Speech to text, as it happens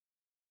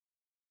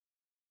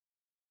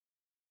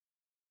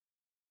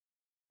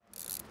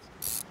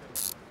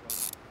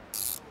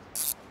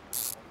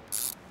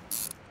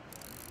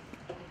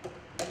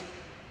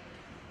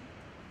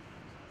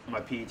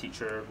my PE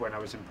teacher when I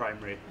was in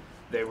primary,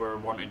 they were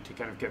wanting to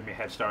kind of give me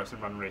head starts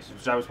and run races,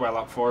 which I was well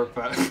up for,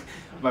 but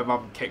my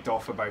mum kicked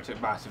off about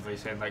it massively,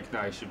 saying like, no,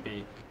 I should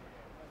be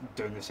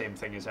doing the same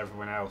thing as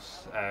everyone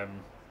else.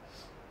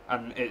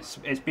 And it's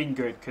been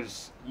good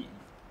because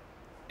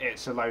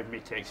it's allowed me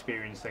to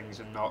experience things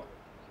and not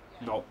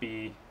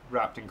be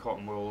wrapped in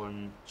cotton wool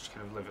and just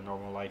kind of live a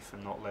normal life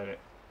and not let it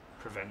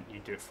prevent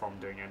you from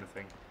doing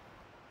anything.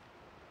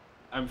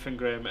 I'm Finn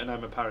Graham and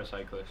I'm a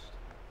paracyclist.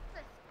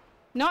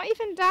 Not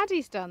even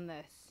Daddy's done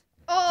this.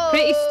 Oh, It's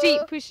pretty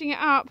steep pushing it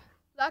up.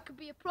 that could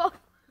be a problem.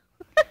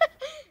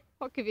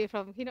 What could be a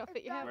problem? Can you not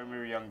fit your head? When we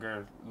were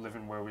younger,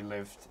 living where we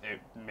lived,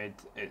 it made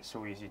it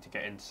so easy to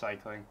get into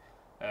cycling,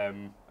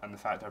 and the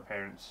fact our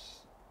parents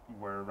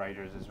were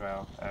riders as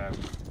well.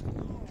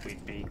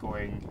 We'd be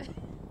going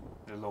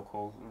the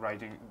local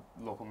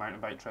mountain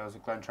bike trails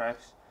at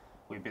Glentraes.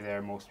 We'd be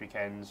there most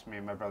weekends, me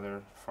and my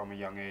brother from a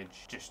young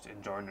age, just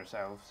enjoying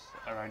ourselves.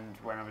 Around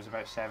when I was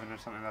about 7 or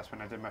something, that's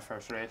when I did my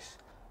first race.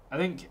 I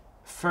think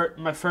for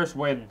my first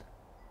win,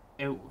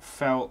 it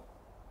felt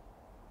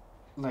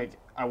like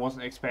I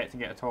wasn't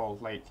expecting it at all,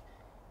 like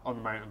on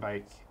the mountain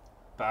bike,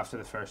 but after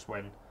the first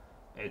win,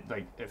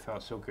 it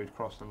felt so good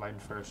crossing the line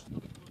first.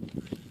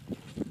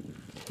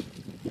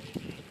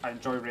 I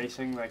enjoy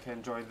racing, like I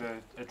enjoy the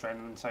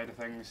adrenaline side of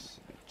things,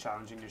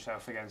 challenging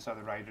yourself against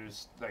other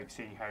riders, like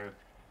seeing how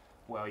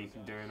well you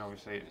can do, and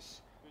obviously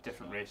it's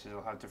different races,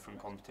 they'll have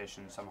different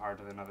competitions, some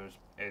harder than others,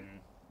 in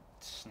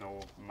snow,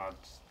 mud,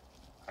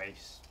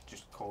 ice,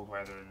 just cold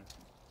weather, and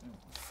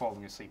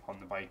falling asleep on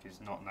the bike is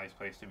not a nice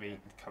place to be.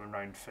 Coming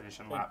round,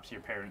 finishing laps,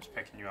 your parents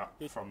picking you up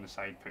from the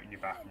side, putting you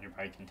back on your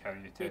bike and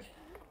telling you to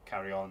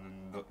carry on,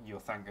 and you'll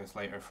thank us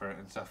later for it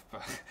and stuff,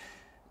 but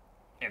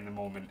in the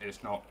moment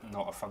it's not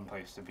a fun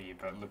place to be,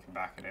 but looking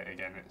back at it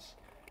again, it's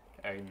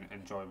an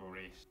enjoyable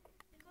race.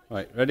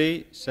 Right,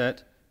 ready,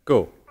 set,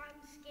 go. I'm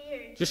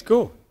scared. Just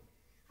go.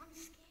 I'm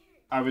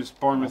scared. I was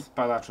born with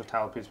bilateral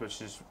talipes,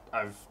 which is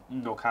I've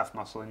no calf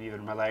muscle in either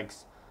of my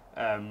legs,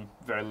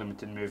 very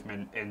limited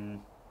movement in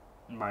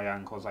my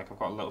ankles, like I've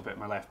got a little bit in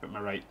my left, but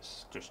my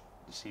right's just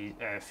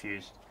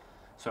fused,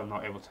 so I'm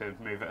not able to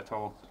move it at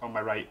all. On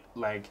my right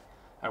leg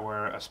I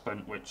wear a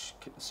splint which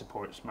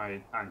supports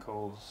my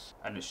ankles,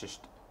 and it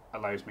just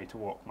allows me to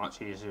walk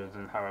much easier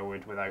than how I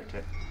would without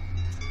it.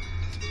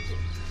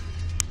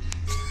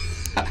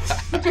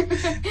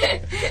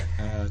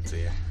 Oh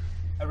dear.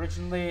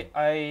 Originally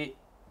I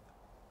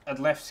had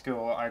left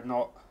school, I'd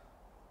not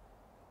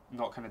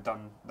kind of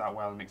done that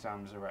well in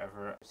exams or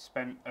whatever.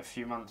 Spent a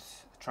few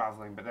months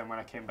travelling, but then when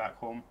I came back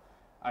home,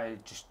 I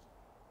just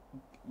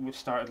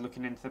started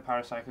looking into the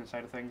paracycling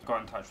side of things,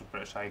 got in touch with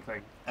British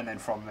Cycling, and then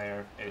from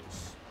there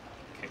it's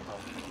kicked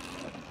off.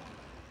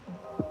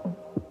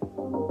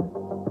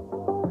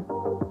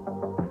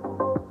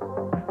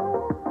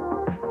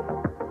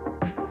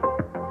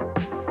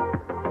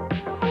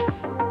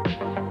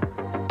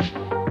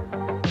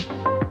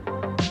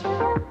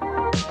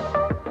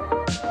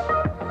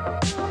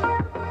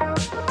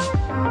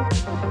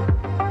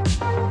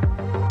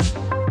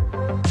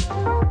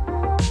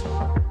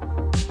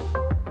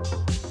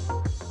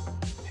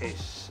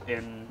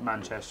 In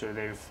Manchester,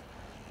 they've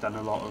done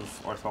a lot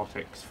of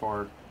orthotics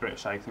for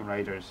British cycling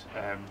riders,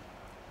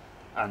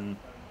 and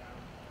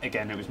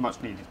again it was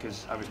much needed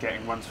because I was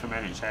getting ones from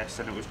NHS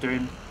and it was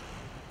doing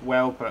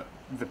well, but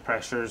the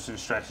pressures and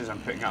stresses I'm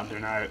putting it under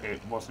now, it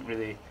wasn't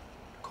really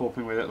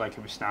coping with it, like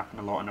it was snapping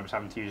a lot and I was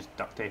having to use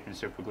duct tape and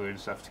super glue and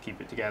stuff to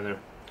keep it together.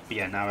 But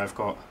yeah, now I've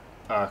got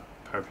a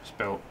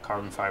purpose-built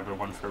carbon fibre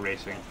one for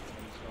racing.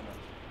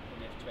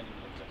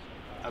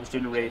 I was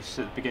doing a race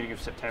at the beginning of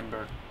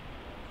September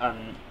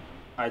and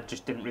I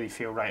just didn't really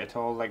feel right at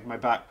all. Like my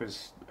back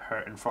was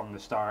hurting from the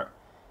start,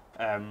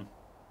 and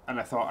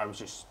I thought I was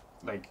just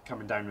like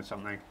coming down with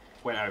something.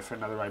 Went out for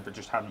another ride but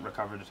just hadn't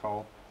recovered at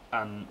all,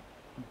 and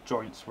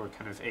joints were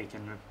kind of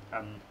aching,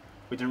 and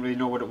we didn't really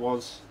know what it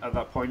was at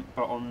that point.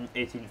 But on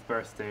 18th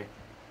birthday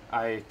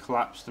I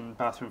collapsed on the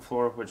bathroom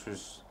floor, which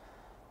was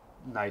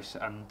nice,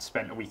 and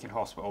spent a week in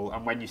hospital.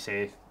 And when you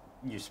say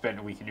you spent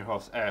a week in your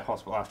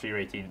hospital after your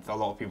 18th, a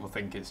lot of people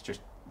think it's just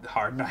a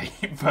hard night,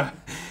 but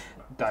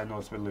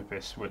diagnosed with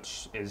lupus,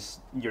 which is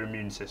your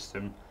immune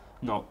system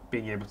not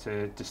being able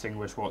to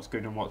distinguish what's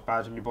good and what's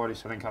bad in your body.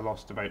 So I think I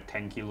lost about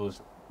 10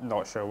 kilos.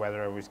 Not sure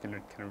whether I was going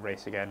to kind of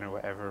race again or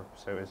whatever,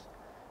 so it was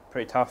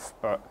pretty tough,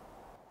 but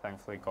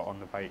thankfully got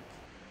on the bike.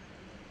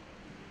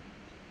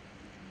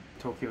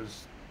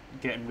 Tokyo's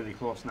getting really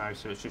close now,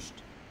 so it's just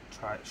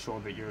try to show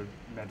that you're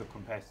medal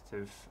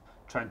competitive,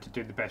 trying to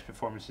do the best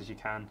performances you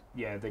can.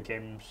 Yeah, the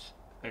games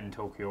in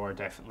Tokyo are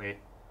definitely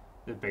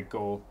the big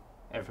goal.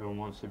 Everyone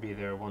wants to be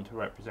there, want to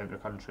represent their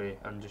country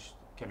and just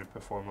kind of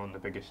perform on the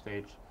biggest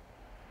stage.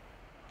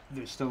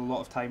 There's still a lot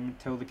of time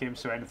until the games,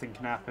 so anything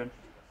can happen.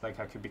 Like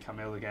I could become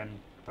ill again,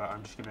 but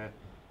I'm just going to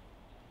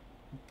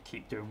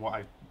keep doing what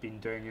I've been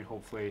doing, and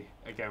hopefully,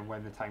 again,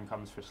 when the time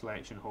comes for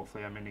selection,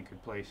 hopefully I'm in a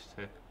good place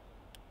to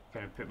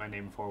kind of put my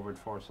name forward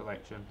for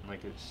selection.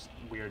 Like it's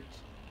weird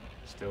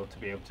still to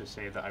be able to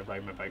say that I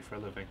ride my bike for a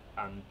living,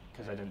 and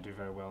because I didn't do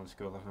very well in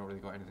school, I've not really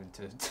got anything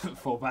to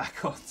fall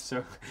back on.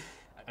 So,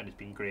 and it's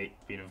been great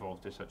being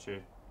involved with such a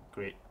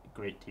great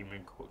team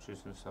and coaches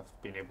and stuff,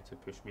 being able to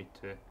push me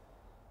to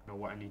know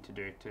what I need to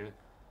do to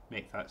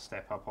make that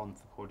step up onto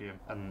the podium.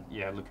 And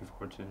yeah, looking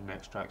forward to the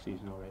next track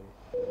season already.